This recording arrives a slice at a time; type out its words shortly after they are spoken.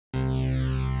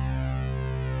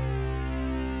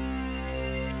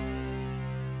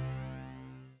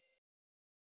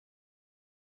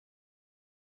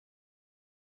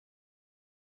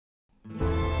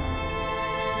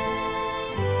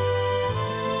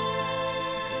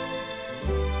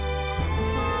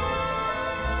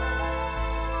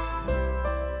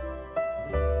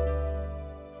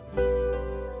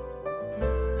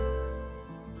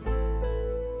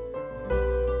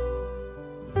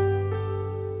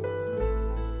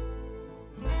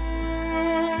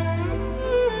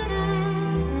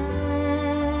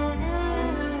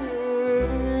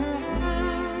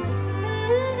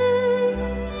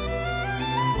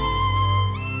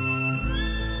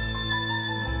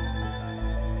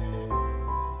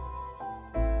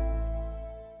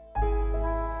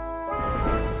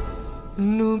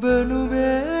නුඹ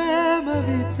නුඹේම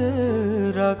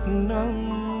විතරක් නම්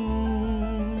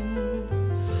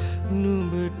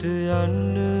නුඹට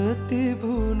යන්න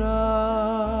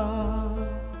තිබුණා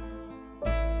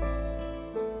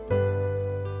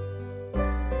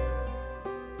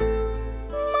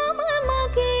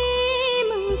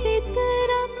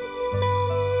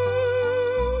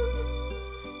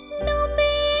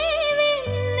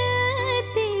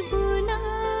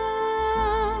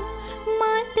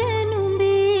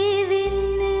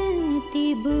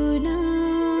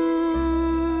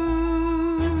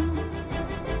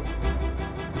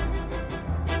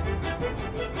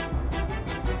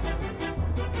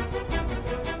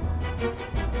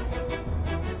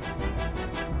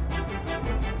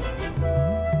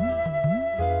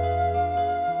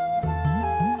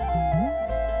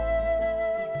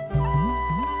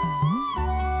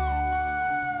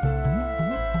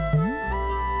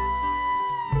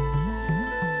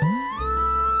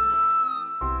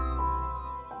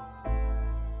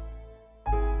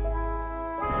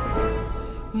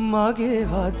මගේ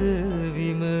හද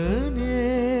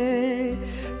විමනේ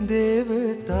දේවතාවියේ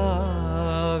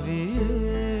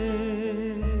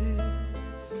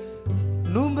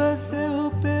නුඹ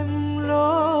සෙව්පෙම්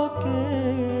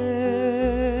ලෝකේ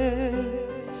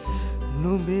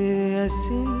නුඹේ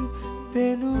ඇසින්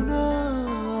පෙනුණා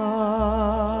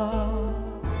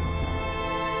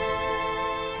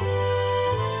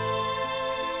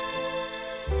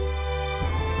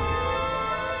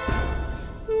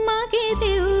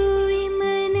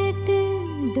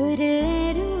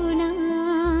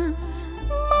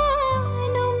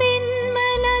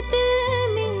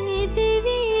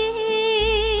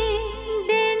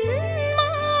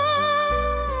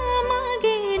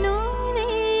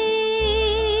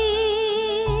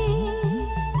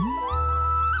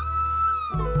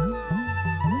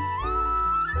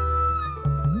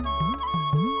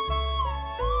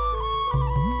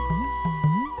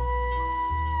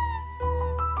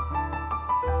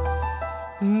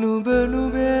නුඹ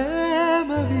නුඹේම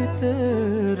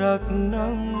විතරක්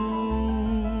නම්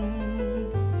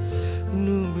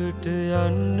නුඹට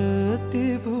යන්න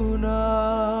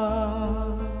තිබුණා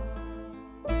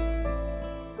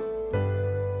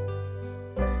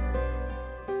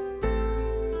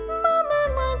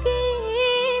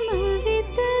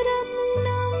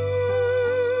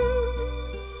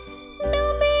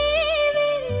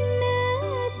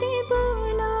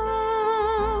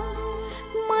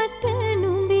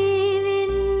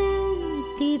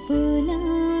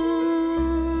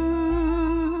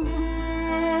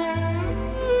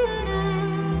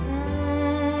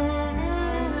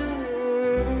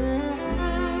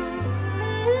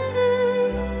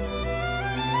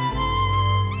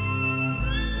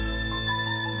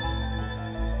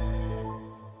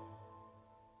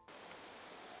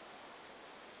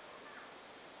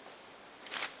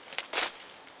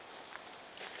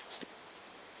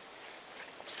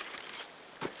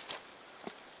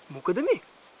මොකද මේ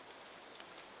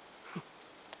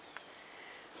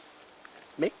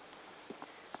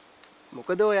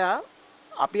මොකද ඔයා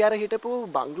අපි අර හිටපු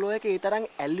බංගලෝ එක ඒ තරම්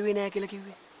ඇල්ලුවේ නෑ කියලා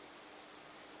කිව්වේ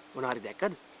මොන හරි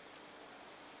දැක්කද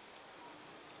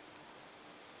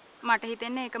මට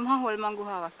හිතෙන්නේ ඒක මහා හොල්මන්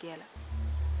ගුහාවක් කියලා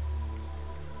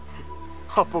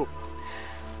අපෝ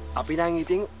අපි නම්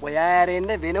ඉතින් ඔයා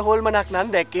ඇරෙන්න වෙන හොල්මනක්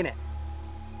නම් දැක්කේ නෑ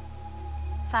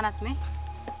සනත් මේ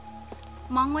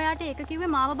මං ඔයාට ඒක කිව්වේ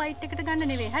මාව බයිට් එකට ගන්න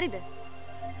නෙවෙයි හරිද?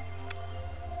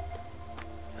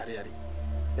 හරි හරි.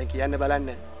 දැන් කියන්න බලන්න.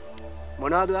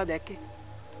 මොනවද ඔයා දැක්කේ?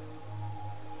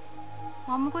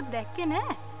 මම මොකොත් දැක්කේ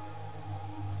නෑ.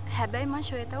 හැබැයි මං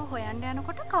ශ්වේතව හොයන්න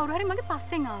යනකොට කවුරු හරි මගේ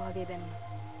පස්සෙන් ආවා වගේ දැනුණා.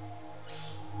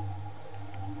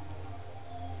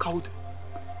 කවුද?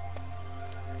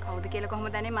 කවුද කියලා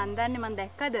කොහොමද දන්නේ මං දන්නේ මං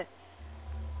දැක්කද?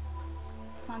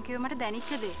 මං කිව්වේ මට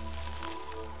දැනිච්ච දේ.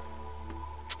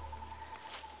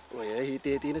 ඔය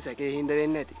හිතේ තියෙන සැකේ හින්දා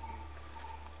වෙන්නේ නැති.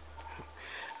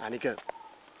 අනික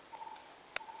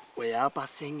ඔයා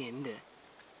පස්සෙන් එන්න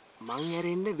මං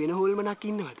ඇරෙන්න වෙන හොල්මනක්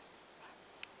ඉන්නවද?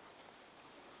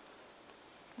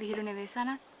 විහිළු නෙවෙයි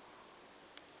සනත්.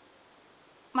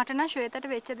 මට නම් ශ්වේතට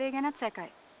වෙච්ච දේ ගැනත්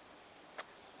සැකයි.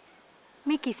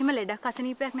 මේ කිසිම ලෙඩක්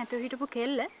අසනීපයක් නැතුව හිටපු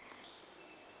කෙල්ල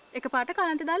එකපාරට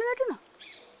කලන්තේ දාලා වැටුණා.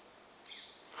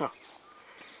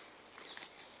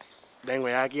 දැන්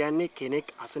ඔයා කියන්නේ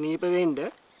කෙනෙක් අසනීප වෙන්න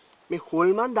මේ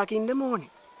හොල්මන් දකින්න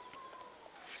ඕනේ.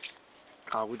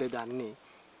 කවුද දන්නේ?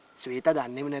 ශ්වේත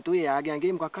දන්නේම නැතුව එයාගේ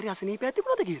ඇඟේ මොකක් හරි අසනීපයක්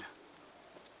තිබුණාද කියලා.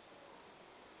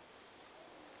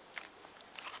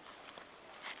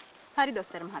 හරි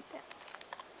දොස්තර මහත්තයා.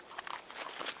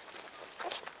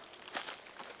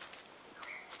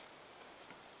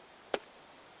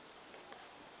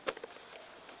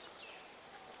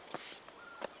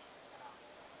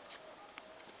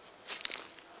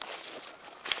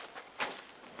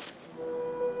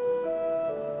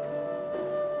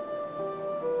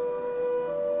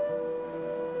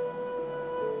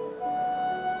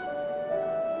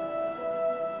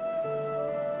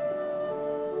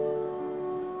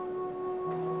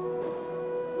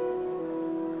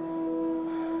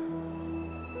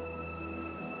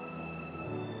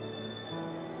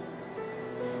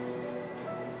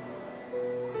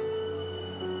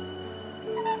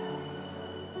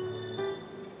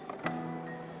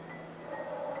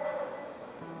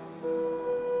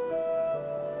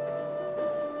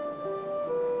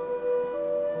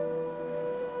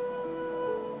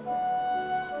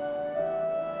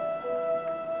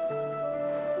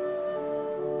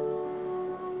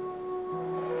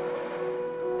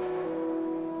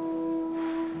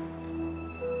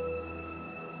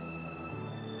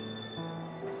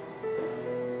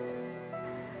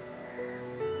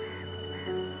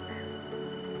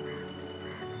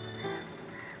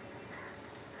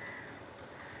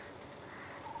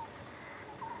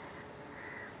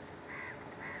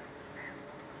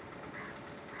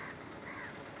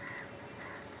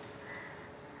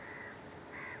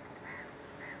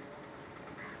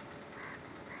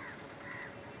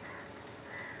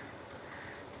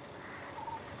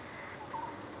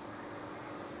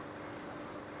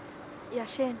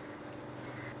 යෂෙන්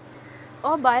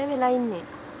ඔය බය වෙලා ඉන්නේ.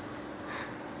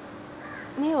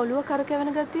 මේ ඔළුව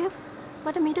කරකැවෙන ගතිය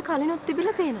මට මීට කලිනුත්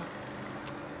තිබිලා තියෙනවා.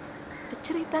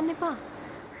 එච්චර හිතන්න එපා.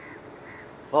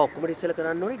 ඔක්කොම ඉස්සෙල්ලා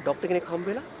කරන්න ඕනේ ડોක්ටර් කෙනෙක් හම්බ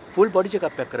වෙලා ෆුල් බොඩි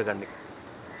චෙකප් එකක් කරගන්න එක.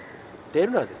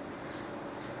 තේරුණාද?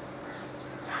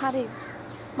 හරි.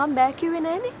 මම බෑ කිව්වේ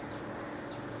නෑනේ.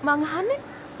 මං අහන්නේ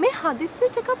මේ හදිස්සි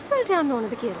චෙකප්ස් වලට යන්න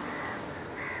ඕනද කියලා.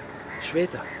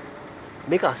 ශ්වේතා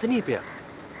මේක අසනීපයක්.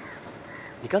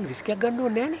 නිකන් රිස්ක් එකක් ගන්න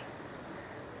ඕනේ නෑනේ.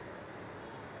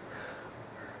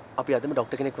 අපි අදම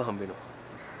ડોක්ටර් කෙනෙක්ව හම්බ වෙනවා.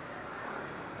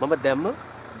 මම දැම්ම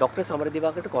ડોක්ටර්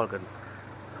සමරදිවාකට කෝල් කරනවා.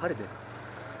 හරිද?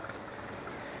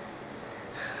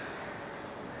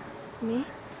 මේ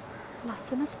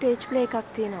ලස්සන ස්ටේජ් ප්ලේ එකක්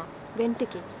තියෙනවා වෙන්ට්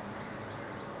එකේ.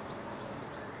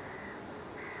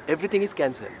 Everything is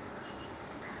cancelled.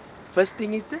 First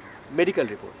thing is the medical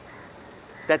report.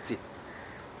 That's it.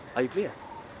 Are you clear?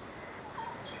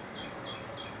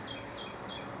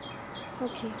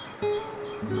 Okay.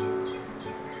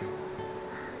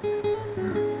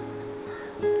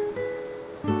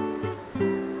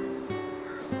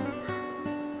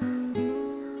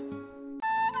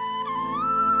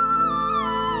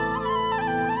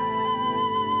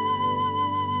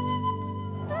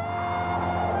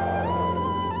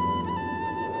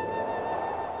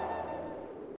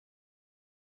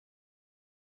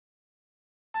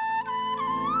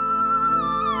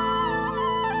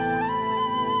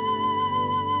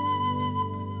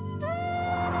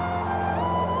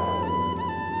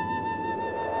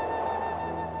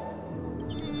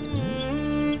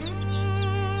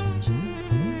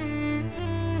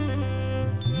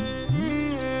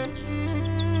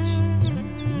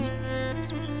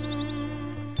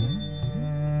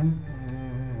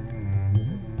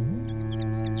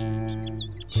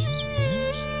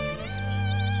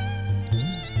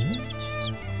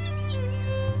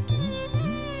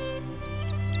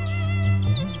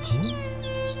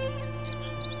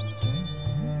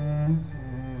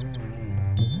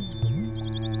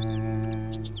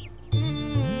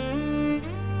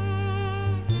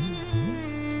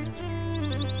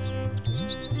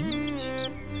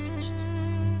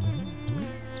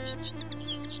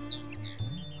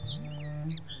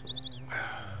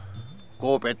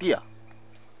 කෝ පැටියා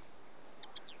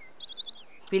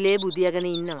පිලේ බුදියාගෙන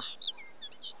ඉන්නවා.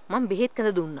 මම බෙහෙත්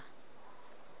කඳ දුන්නා.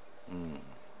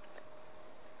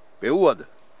 පෙව්වද?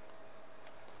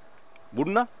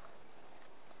 බුන්නා?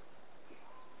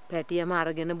 පැටියම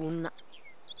අරගෙන බුන්නා.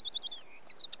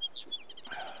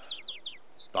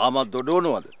 තාමත්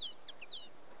දොඩවනවද?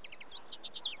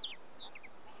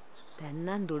 දැන්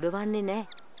නම් දොඩවන්නේ නැහැ.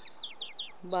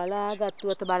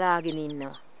 බලාගත්තුවත බලාගෙන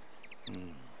ඉන්නවා.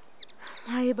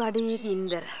 මගේ බඩේ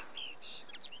ගින්දර.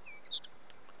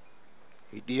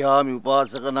 හිටියාමි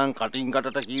උපාසක නම් කටින්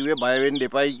කටට කිව්වේ බය වෙන්න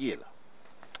එපයි කියලා.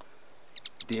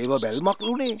 දේව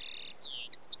බැල්මක්ලුනේ.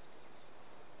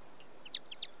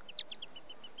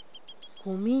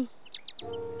 කුමි.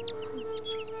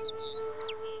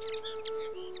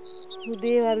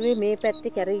 උදේ වරුවේ මේ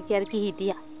පැත්තේ කැරකි කැරකි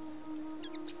හිටියා.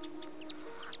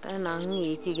 නං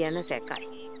ඒක ගැන සැකයි.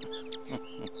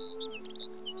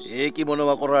 ඒකි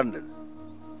මොනව කරන්නද?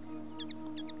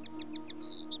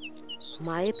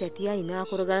 මායේ පැටියා ඉනා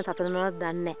කරගන්න තතනනවත්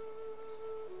දන්නේ නැහැ.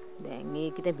 දැන්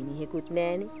ඒකිට මිනිහෙකුත්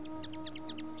නැහනේ.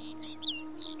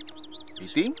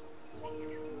 ඉතින්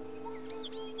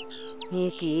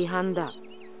මේකේ හන්දා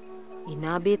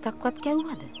ඉනා බේතක්වත්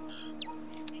කැව්වද?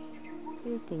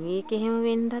 ඉතින් ඒක එහෙම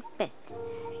වෙන්නත් බෑ.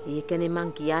 ඒකනේ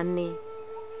මං කියන්නේ.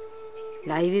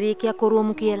 ලයිවරේකියා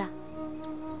කරුවමු කියලා.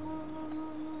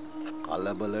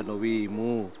 කලබල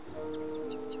නොවීමු.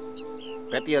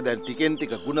 පැටියා දැන් ටිකෙන්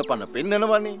ටික ಗುಣපණ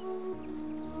පෙන්නනවනේ.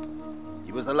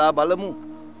 ඉවසලා බලමු.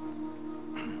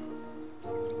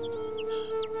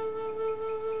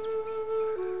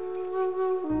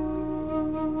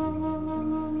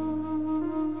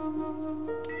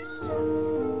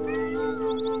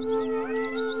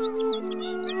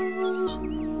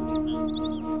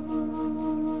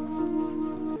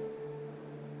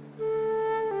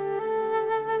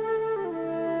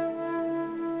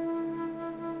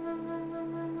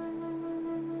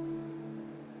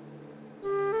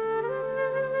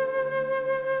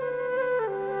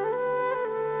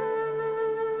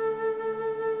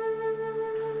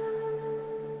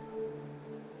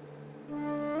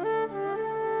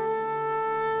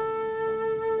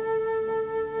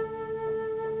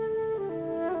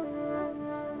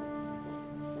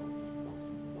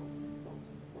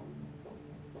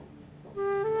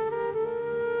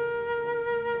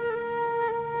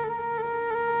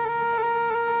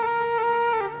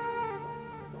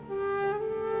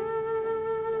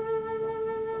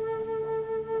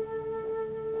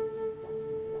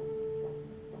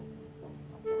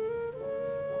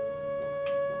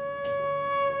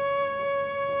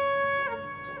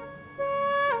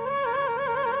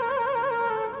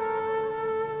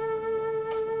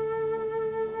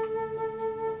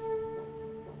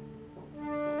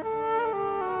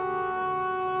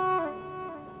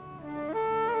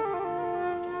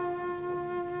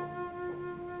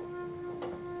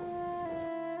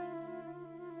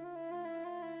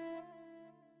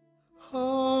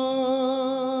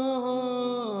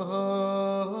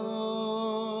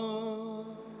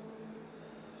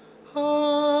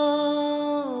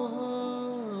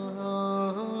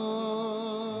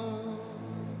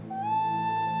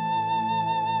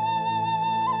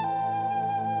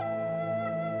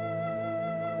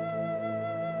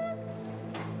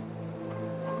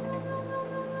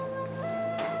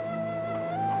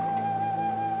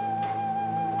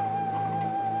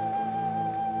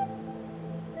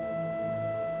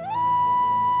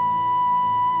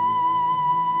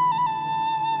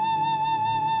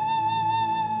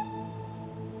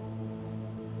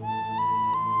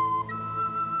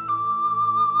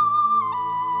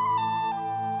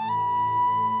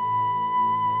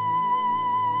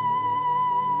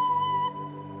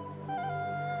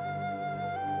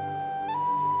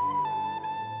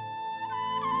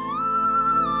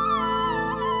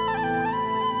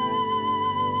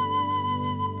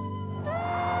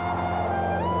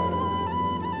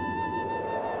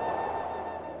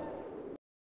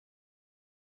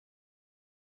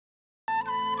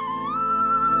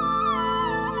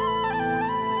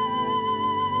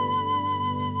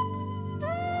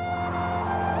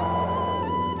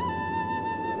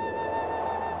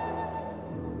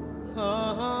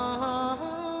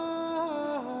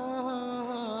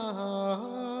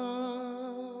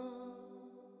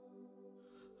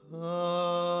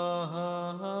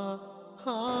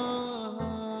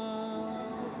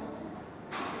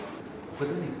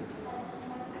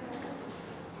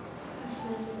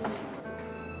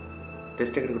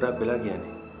 ටෙස්ට් එකට ගොඩාක් වෙලා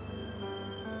කියන්නේ.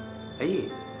 ඇයි?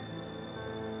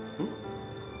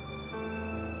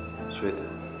 Shweta,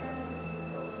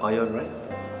 are you alright?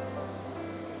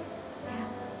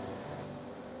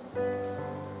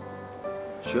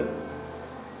 Sure?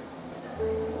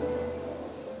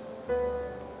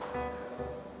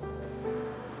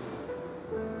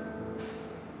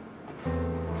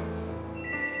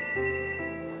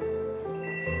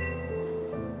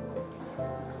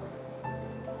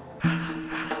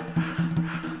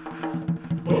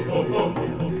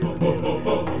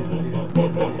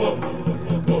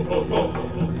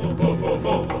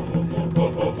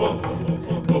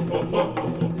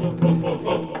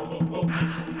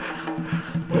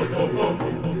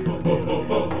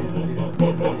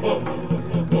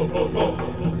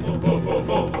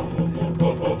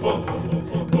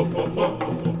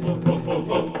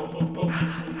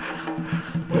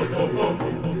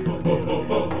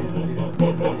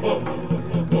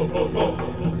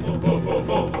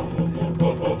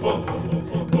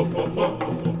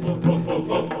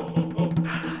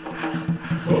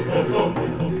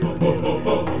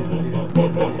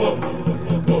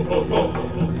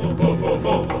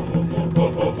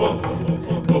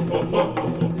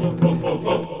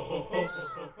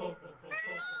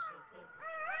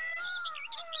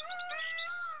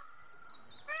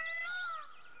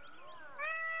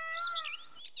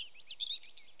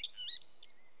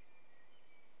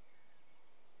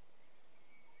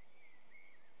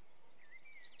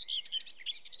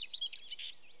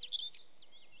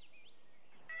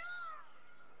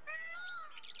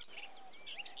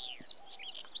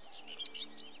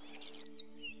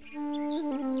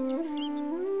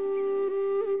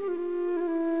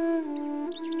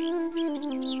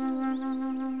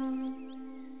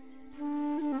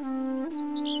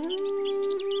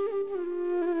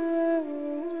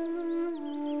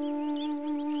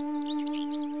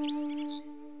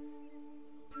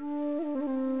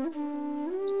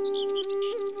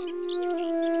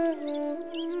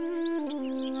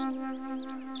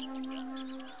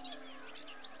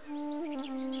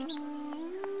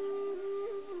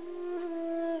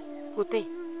 පුතේ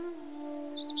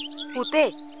පුතේ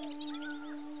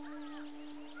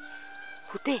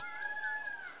පුතේ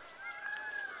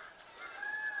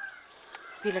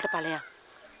පිළට ඵලයක්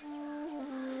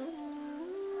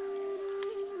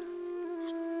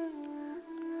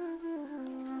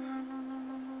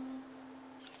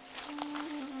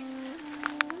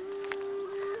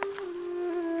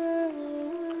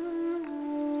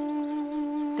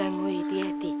දැන් ඔය හිටියේ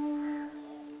ඇති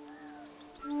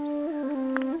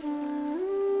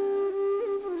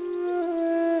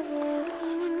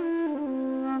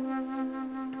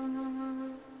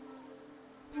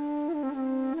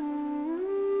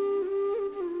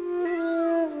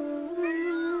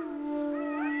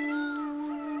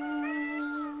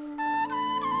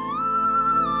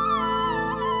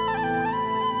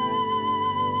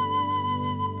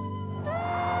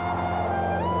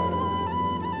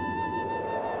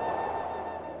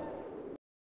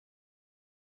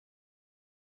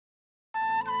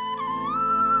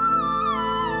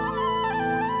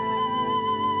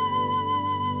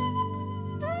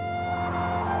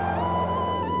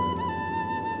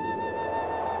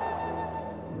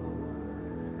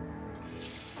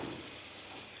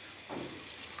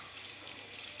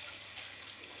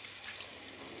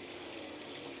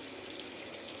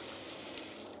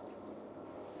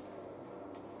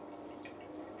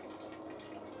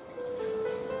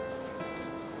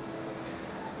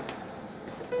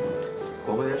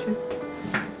කොහොමද යෂි?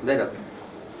 දැන් ඩොක්ටර්.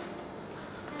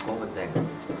 කොහොමද දැන්?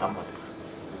 අම්මා.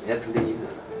 එයාත් හොඳින්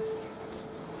ඉන්නවා.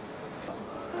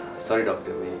 Sorry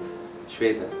doctor, මේ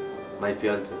Shweta, my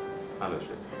fiance. Hello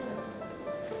Shweta.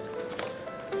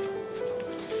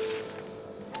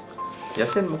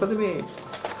 යෂෙන් මොකද මේ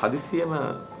හදිසියෙම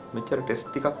මෙච්චර ටෙස්ට්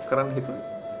ටිකක් කරන්න හිතුවේ?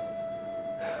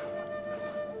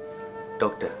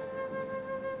 ඩොක්ටර්,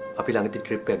 අපි ළඟදී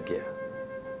ට්‍රිප් එකක් ගියා.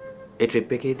 ඒ ට්‍රිප්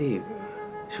එකේදී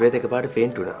ශ්වේත එකපාරට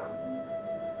ෆේන්ට් වුණා.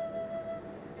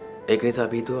 ඒක නිසා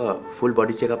අපි හිතුවා ෆුල්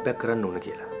බොඩි චෙක්අප් එකක් කරන්න ඕන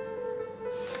කියලා.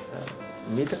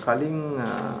 මීට කලින්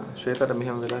ශ්වේතට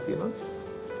මෙහෙම වෙලා තියෙනවද?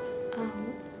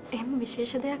 එහෙම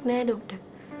විශේෂ දෙයක් නෑ ඩොක්ටර්.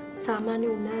 සාමාන්‍ය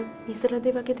උණ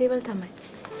ඉස්සරදේ වගේ දේවල් තමයි.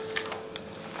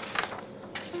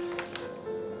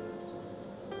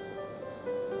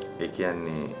 ඒ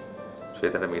කියන්නේ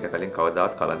ශ්වේතට මීට කලින්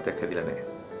කවදාවත් කලන්තයක් හැදිලා නැහැ.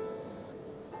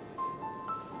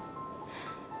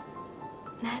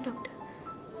 නෑ ඩොක්ටර්.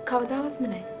 කවදාවත්ම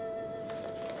නෑ.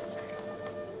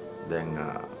 දැන්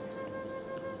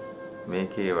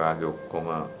මේකේ වාගේ ඔක්කොම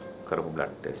කරපු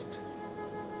බ්ලඩ් ටෙස්ට්,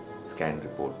 ස්කෑන්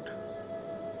රිපෝට්,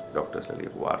 ડોක්ටර්ස්ලා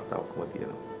ලියපු වාර්තා ඔක්කොම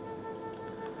තියෙනවා.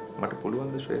 මට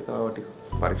පුළුවන් ද ශ්වේතාව ටික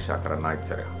පරීක්ෂා කරන්න ආයෙත්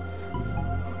සැරයක්.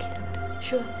 Okay,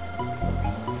 sure.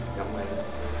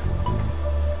 යම්මයි.